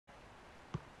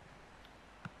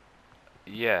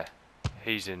Yeah,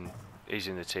 he's in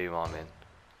the team I'm in.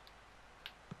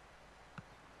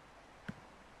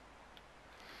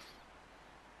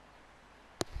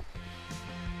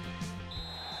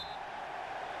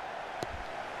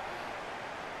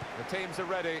 The teams are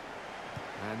ready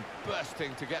and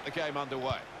bursting to get the game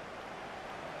underway.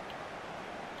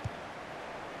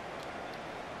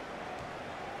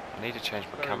 I need to change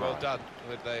my Very camera. well done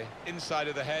with the inside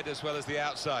of the head as well as the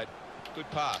outside. Good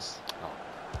pass. Oh.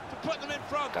 To put them in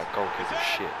front. That goalkeeper's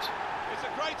shit. It's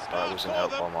a great That start wasn't for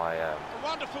helped them. by my A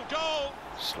wonderful goal.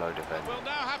 slow defending. We'll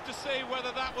now have to see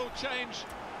whether that will change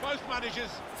both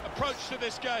managers' approach to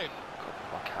this game.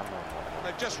 My camera on.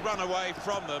 They've just run away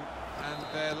from them, and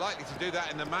they're likely to do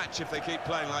that in the match if they keep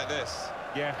playing like this.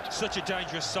 Yeah, such a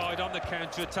dangerous side on the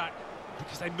counter-attack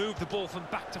because they move the ball from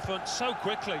back to front so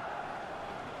quickly.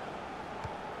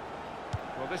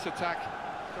 Well, this attack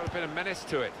has got a bit of menace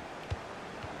to it.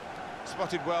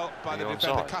 Spotted well by the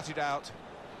defender, onside? cut it out.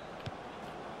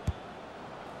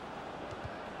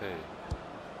 Who?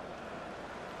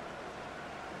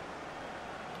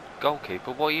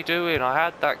 Goalkeeper, what are you doing? I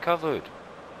had that covered.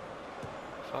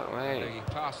 Fuck me.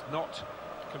 The pass not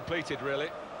completed, really.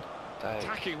 Dave.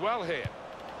 Attacking well here.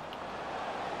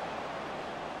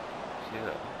 Yeah.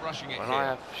 Rushing it When here. I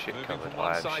have shit Moving covered, from I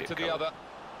one have side shit to the covered. other.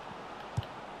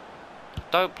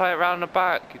 Don't play it round the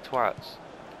back, you twats.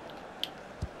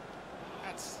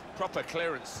 That's proper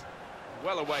clearance.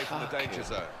 Well away from the danger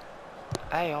Fucking zone.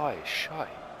 AI is shy.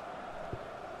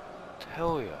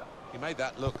 Tell ya. He made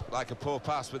that look like a poor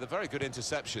pass with a very good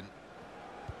interception.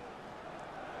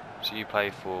 So you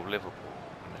play for Liverpool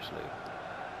in this league?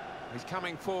 He's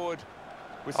coming forward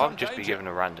with some I'd just danger. be given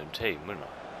a random team, wouldn't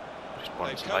I? Just one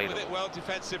They've that's coped with available. it well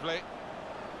defensively.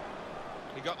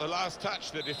 He got the last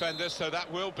touch, the defender, so that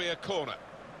will be a corner.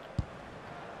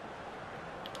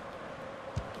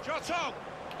 Shot on!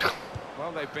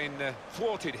 Well, they've been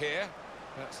thwarted here.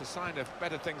 That's a sign of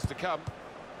better things to come.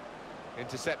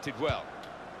 Intercepted well.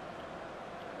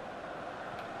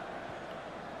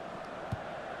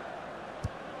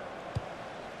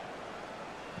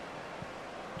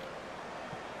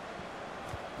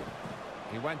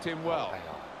 He went in well. Oh,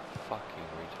 AI. Fucking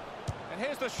retard. And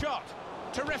here's the shot.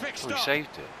 Terrific Oh, he stop.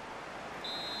 saved it.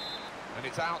 And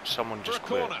it's out Someone for just a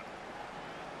quit. corner.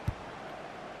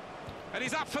 And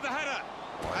he's up for the header.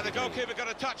 Why And the did he? goalkeeper got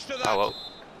a touch to that. Oh well,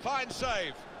 Fine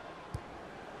save.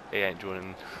 he ain't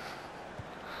joining.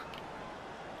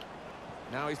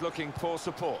 Now he's looking for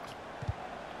support.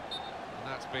 And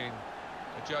that's been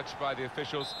adjudged by the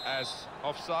officials as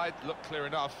offside. Looked clear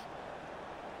enough.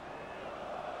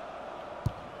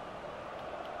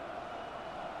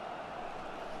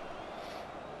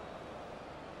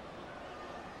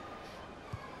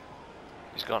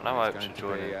 He's got no It's hopes going of to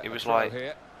joining. be, It a was throw like,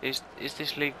 here. is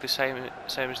this league the same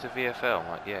as the VFL? I'm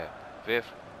like, yeah,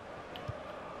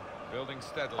 Building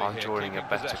steadily I'm here, joining a keeping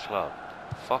better possession. club.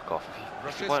 Fuck off.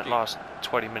 If you won't Rosicki. last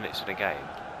 20 minutes in a game,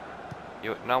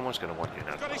 no one's going to want you in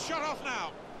a He's got club. his shot off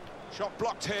now. Shot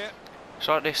blocked here. It's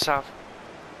like this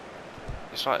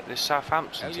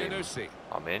Southampton team El-Yunusi.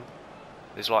 I'm in.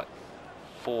 There's like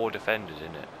 4 defenders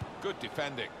in it. Good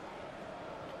defending.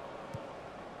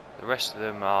 The rest of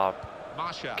them are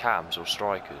Marsha. cams or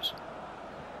strikers.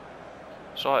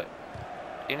 It's like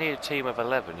you need a team of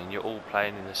 11 and you're all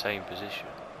playing in the same position.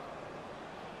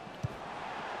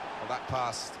 Well, that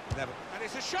pass never. And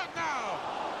it's a shot now.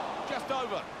 Just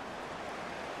over.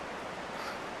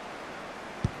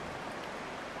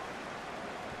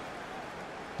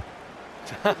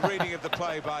 Good reading of the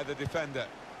play by the defender.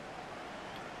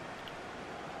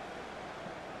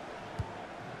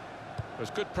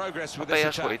 There's good progress I with bet this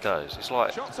that's what he attack. does. It's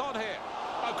like Shots on here.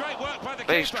 Oh, great work by the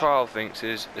these keeper. trial things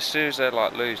is as soon as they're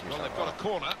like losing, Well, it's they've like, got a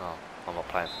corner. oh, I'm not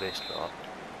playing for this. Like,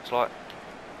 it's like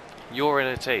you're in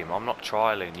a team. I'm not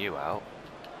trialing you out.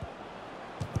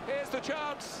 Here's the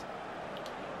chance.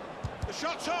 The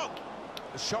shot's on.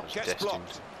 The shot It's gets destined.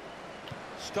 blocked.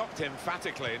 Stopped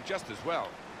emphatically and just as well.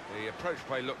 The approach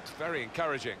play looked very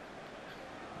encouraging.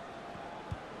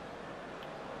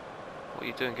 What are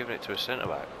you doing giving it to a centre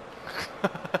back?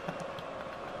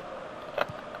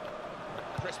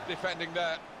 Crisp defending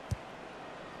there.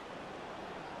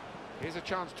 Here's a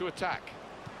chance to attack.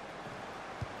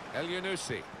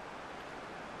 El-Yunusi.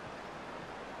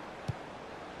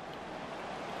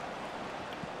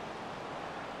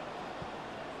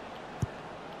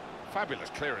 Fabulous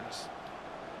clearance.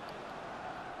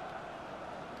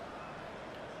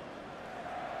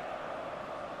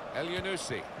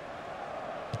 El-Yunusi.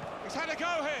 He's had a go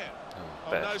here.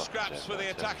 Oh, better no fucking scraps deserve for the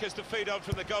that, too. attackers to feed on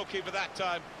from the goalkeeper that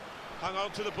time. Hung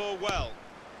on to the ball well.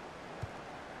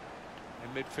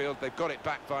 in midfield. They've got it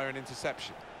back via an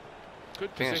interception.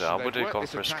 Good Thing is, position. I They've would have worked gone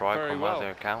this for a attack strike very on my well other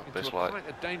account, but into it's a like quite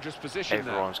a dangerous position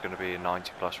everyone's going to be a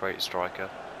 90+ rated striker,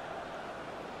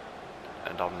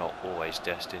 and I'm not always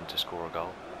destined to score a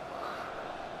goal,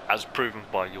 as proven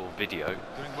by your video.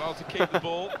 Doing well to keep the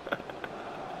ball.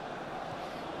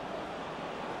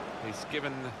 He's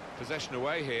given possession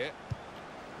away here.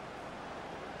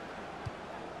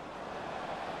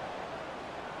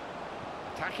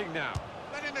 Attacking now.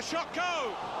 Letting the shot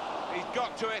go! He's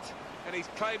got to it, and he's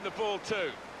claimed the ball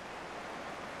too.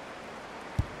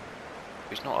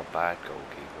 He's not a bad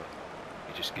goalkeeper.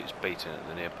 He just gets beaten at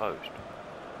the near post.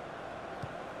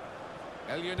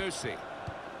 El-Yunusi.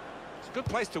 It's a good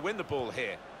place to win the ball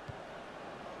here.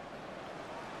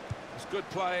 It's good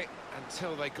play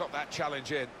until they got that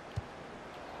challenge in.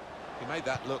 He made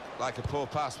that look like a poor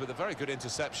pass with a very good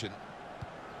interception.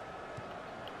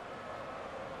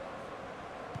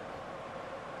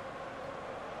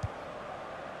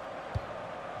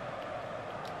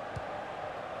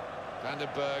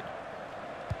 Vandenberg.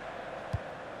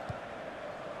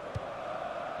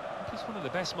 He's one of the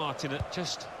best, Martin, at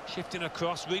just shifting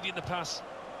across, reading the pass.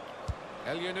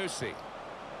 El-Yunusi.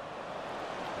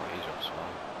 Oh, he's offside.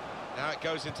 Now it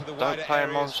goes into the Don't wider play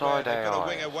him areas where onside, they've got a AI.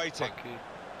 winger waiting. Fuck you.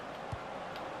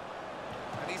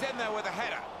 And he's in there with a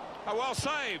header. Oh, well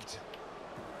saved.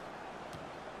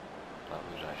 That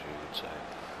was actually a good save.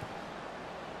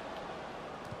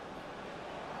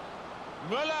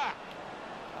 Müller.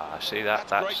 Ah, see that?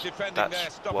 That's great defending there,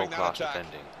 stopping that world-class attack.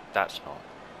 defending. That's not.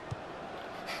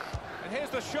 And here's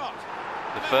the shot.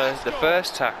 The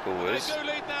first tackle was, They do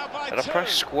lead now by and I two.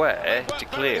 pressed square They've to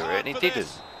worked clear very it, and he hard for didn't.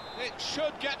 this. It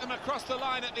should get them across the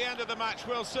line at the end of the match.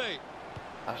 We'll see.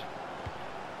 That's-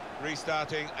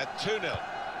 Restarting at 2-0.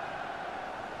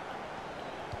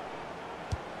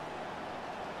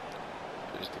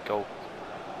 It was the goal.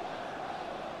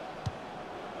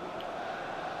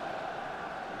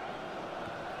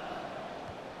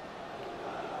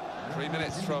 Three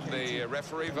minutes from the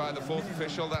referee via the fourth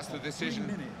official. That's the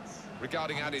decision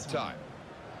regarding added time.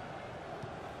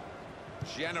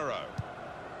 Genero.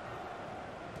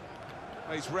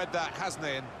 He's read that, hasn't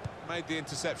he, and made the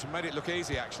interception. Made it look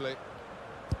easy, actually.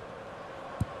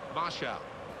 Marshall.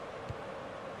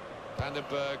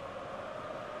 Vandenberg.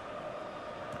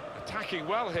 Attacking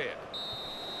well here.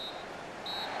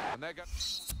 And there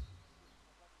goes.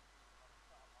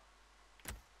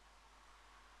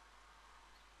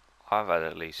 I've had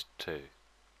at least two.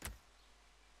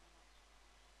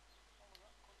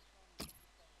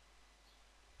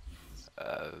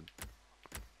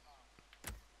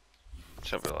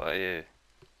 Something like that, yeah.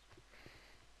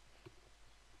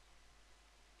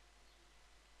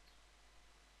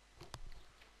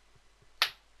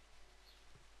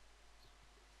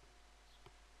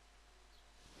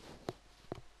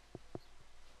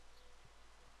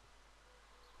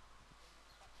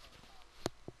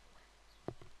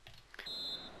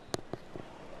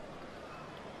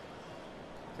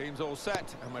 Team's all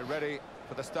set, and we're ready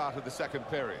for the start of the second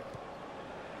period.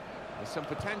 There's some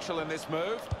potential in this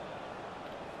move.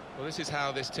 Well, this is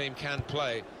how this team can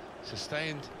play.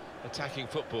 Sustained attacking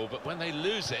football, but when they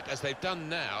lose it, as they've done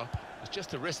now, there's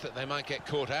just a risk that they might get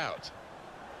caught out.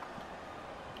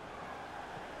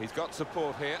 He's got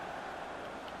support here.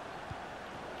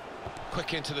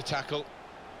 Quick into the tackle,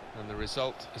 and the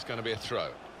result is going to be a throw.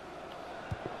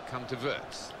 Come to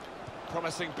Wirtz.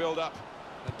 Promising build-up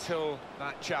until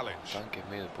that challenge. Don't give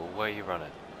me the ball. Where are you running?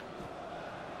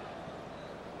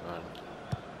 Run.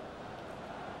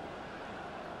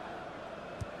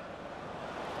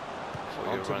 Thought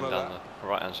you On were to running Müller. down the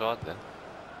right-hand side then.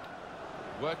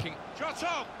 Working. Shot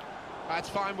on! That's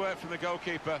fine work from the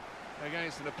goalkeeper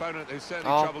against an opponent who's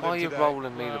certainly Oh, troubled why him are you today.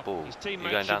 rolling me the Well, ball? his You're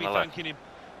teammates going should down be the left. thanking him,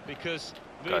 because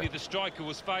really Go. the striker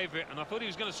was favourite, and I thought he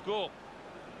was going to score.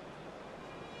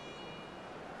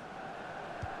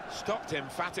 Stopped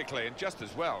emphatically and just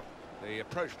as well. The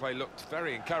approach play looked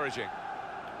very encouraging.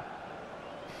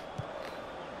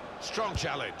 Strong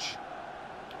challenge.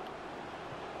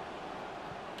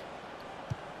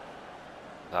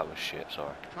 That was shit,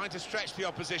 sorry. Trying to stretch the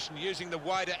opposition using the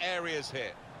wider areas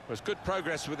here. There's good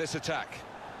progress with this attack.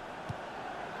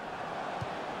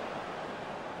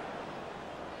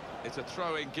 It's a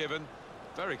throw-in given.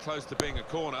 Very close to being a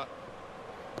corner.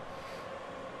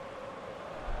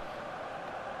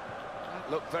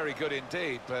 That looked very good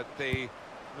indeed, but the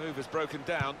move has broken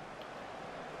down.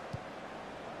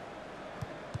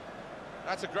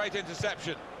 That's a great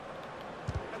interception.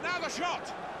 And now the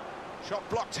shot! Shot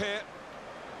blocked here.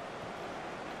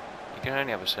 You can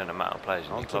only have a certain amount of players in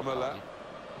your On to club, Müller. can't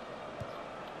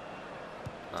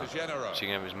you? to Genero. So you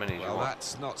can have as many as you Well, want.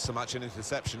 that's not so much an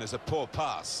interception as a poor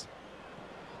pass.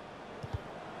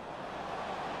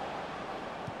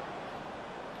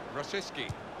 Rosiski.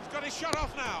 He's got his shot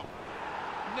off now.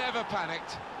 Never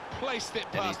panicked. Placed it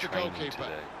Any past the training goalkeeper.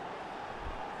 today?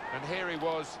 And here he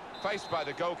was, faced by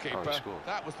the goalkeeper. Scored.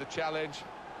 That was the challenge.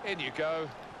 In you go.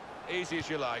 Easy as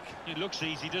you like. It looks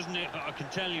easy, doesn't it? But I can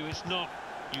tell you it's not.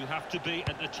 You have to be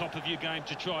at the top of your game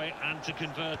to try it and to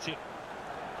convert it.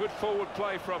 Good forward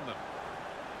play from them.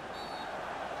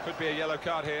 Could be a yellow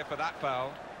card here for that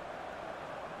foul.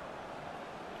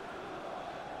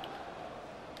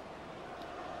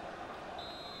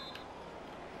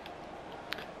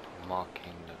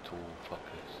 Marking the tall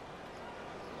fuckers.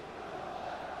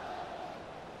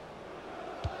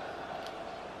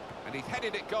 And he's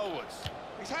headed it goalwards.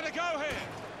 He's had a go here.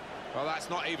 Well, that's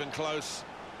not even close.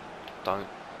 Don't.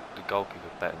 The goalkeeper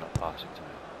better not pass it to me.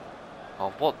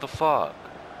 Oh, what the fuck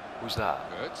was that?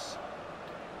 Good.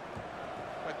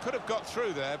 They could have got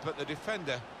through there, but the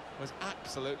defender was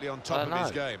absolutely on top of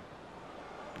his game.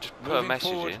 Just put a Moving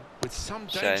message forward in. with some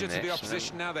saying danger to the this,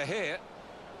 opposition now they're here.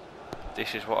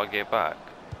 This is what I get back.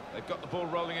 They've got the ball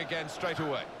rolling again straight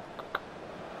away.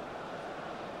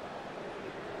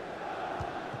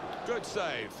 Good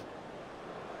save.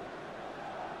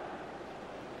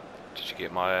 Did you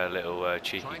get my little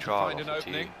cheeky Trying to trial find an offer to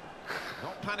you? opening.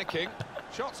 Not panicking.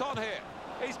 Shots on here.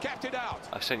 He's kept it out.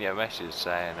 I sent you a message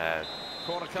saying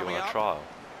Corner you coming want a up. trial.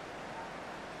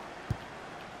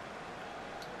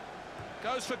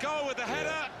 Goes for goal with the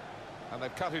header. And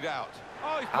they've cut it out.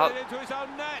 Oh, he's How- put it into his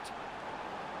own net.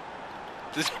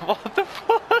 What the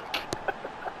fuck?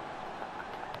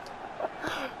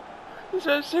 Is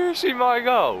that seriously my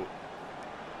goal?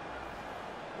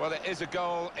 Well, it is a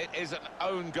goal. It is an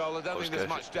own goal. I don't think there's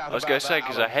much doubt about that. I was going to say,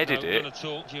 because I headed Not it. at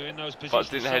all. You're in those But I positions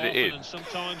didn't so head it often, in. and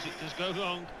sometimes it does go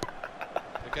wrong.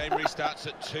 The game restarts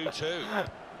at 2-2.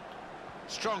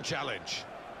 Strong challenge.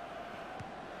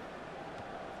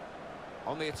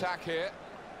 On the attack here.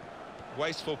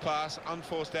 Wasteful pass,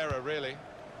 unforced error, really.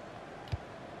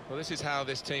 Well, this is how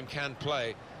this team can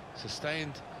play.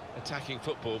 Sustained attacking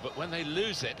football, but when they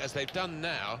lose it, as they've done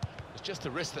now, there's just a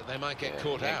risk that they might get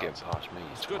caught you ain't out. getting past me,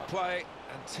 It's good play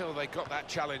until they got that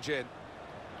challenge in.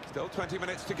 Still 20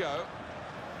 minutes to go.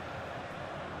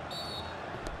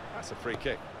 That's a free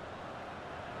kick.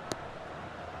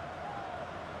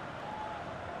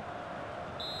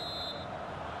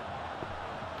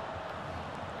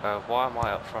 Why am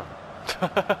I up front?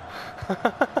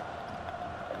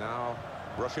 Now,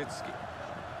 Rosiski.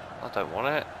 I don't want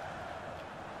it.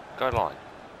 Go line.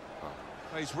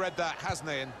 Well, he's read that, hasn't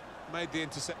he, and made the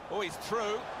intercept. Oh, he's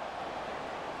through.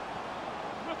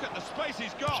 Look at the space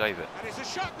he's got. Save it. And it's a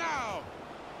shot now.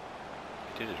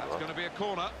 He did it That's right. going to be a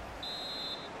corner.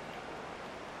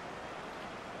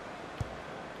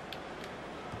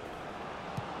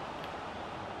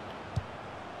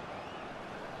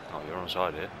 Oh, you're on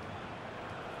side here.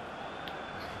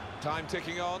 Time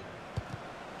ticking on.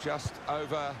 Just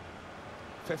over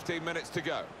 15 minutes to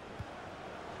go.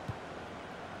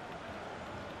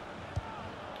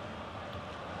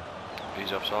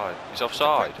 He's offside. He's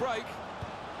offside. Quick break.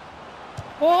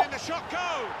 What? And the shot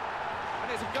go.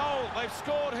 And it's a goal. They've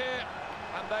scored here.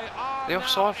 And they are The now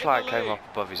offside in flag the came lead. up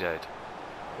above his head.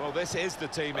 Well, this is the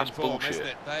team That's in form, bullshit. isn't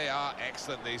it? They are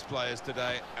excellent, these players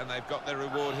today, and they've got their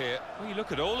reward here. Well, you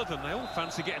look at all of them, they all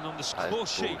fancy getting on the score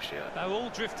sheet. bullshit. They're all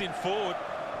drifting forward.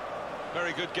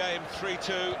 Very good game,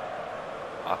 3-2.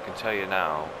 I can tell you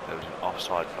now, there was an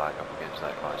offside flag up against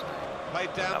that guy's name.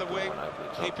 Played down the When that wing, ball went over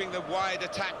the top. keeping the wide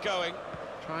attack going.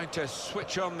 Trying to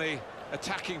switch on the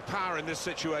attacking power in this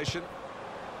situation.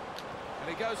 And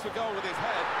he goes for goal with his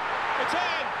head. It's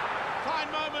in!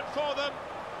 Fine moment for them.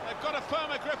 They've got a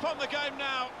firmer grip on the game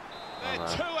now. They're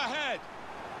 2 ahead.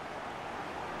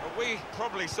 But we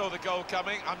probably saw the goal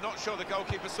coming. I'm not sure the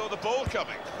goalkeeper saw the ball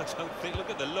coming. I don't think, look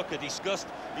at the look of disgust.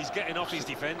 He's getting off his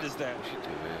defenders there. What's she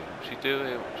doing? What's she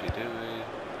doing? What's she doing?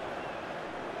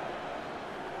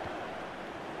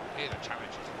 Here the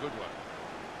challenge is a good one.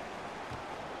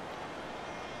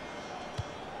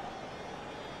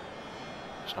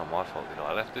 It's not my fault that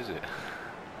I left, is it?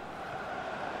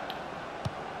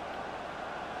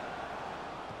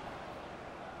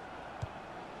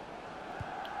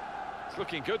 It's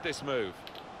looking good, this move.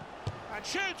 And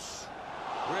shoots!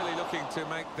 Really looking to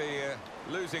make the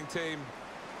losing team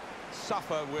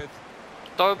suffer with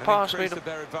Don't an pass me increase the of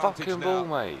their advantage fucking now. ball,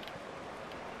 mate.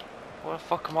 What the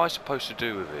fuck am I supposed to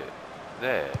do with it?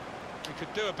 There. He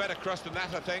could do a better cross than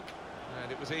that, I think.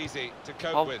 And it was easy to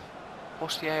cope Oh, with.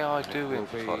 What's the AI And it doing, will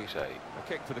for be fuck's sake? a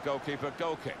kick for the goalkeeper,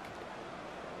 goal kick.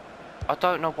 I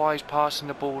don't know why he's passing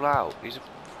the ball out. He's a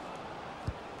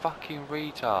fucking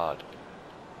retard.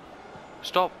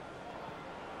 Stop.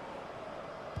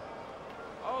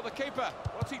 Oh, the keeper,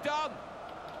 what's he done?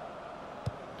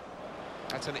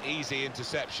 That's an easy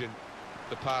interception.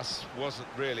 The pass wasn't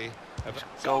really...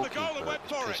 Saw the goal and went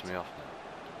for it. Me off now.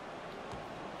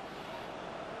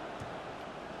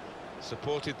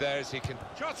 Supported there as he can...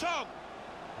 Shot on!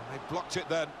 And they blocked it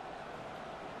then.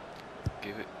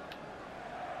 Give it.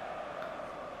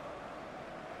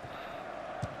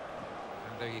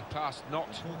 And the pass not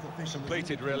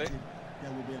completed, really.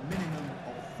 There will be a minimum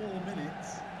of 4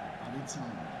 minutes added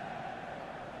time.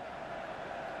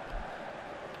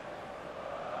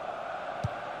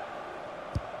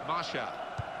 Marsha.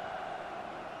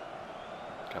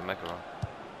 Can make a run.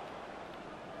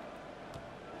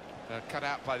 Cut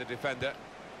out by the defender.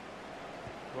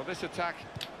 Well, this attack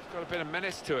has got a bit of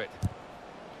menace to it.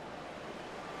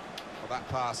 Well, that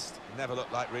pass never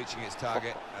looked like reaching its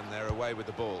target, and they're away with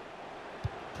the ball.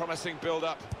 Promising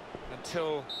build-up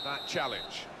until that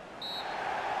challenge.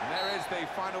 And there is the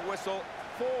final whistle.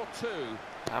 4-2.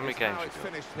 How many games How you it's got?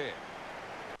 finished here.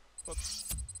 But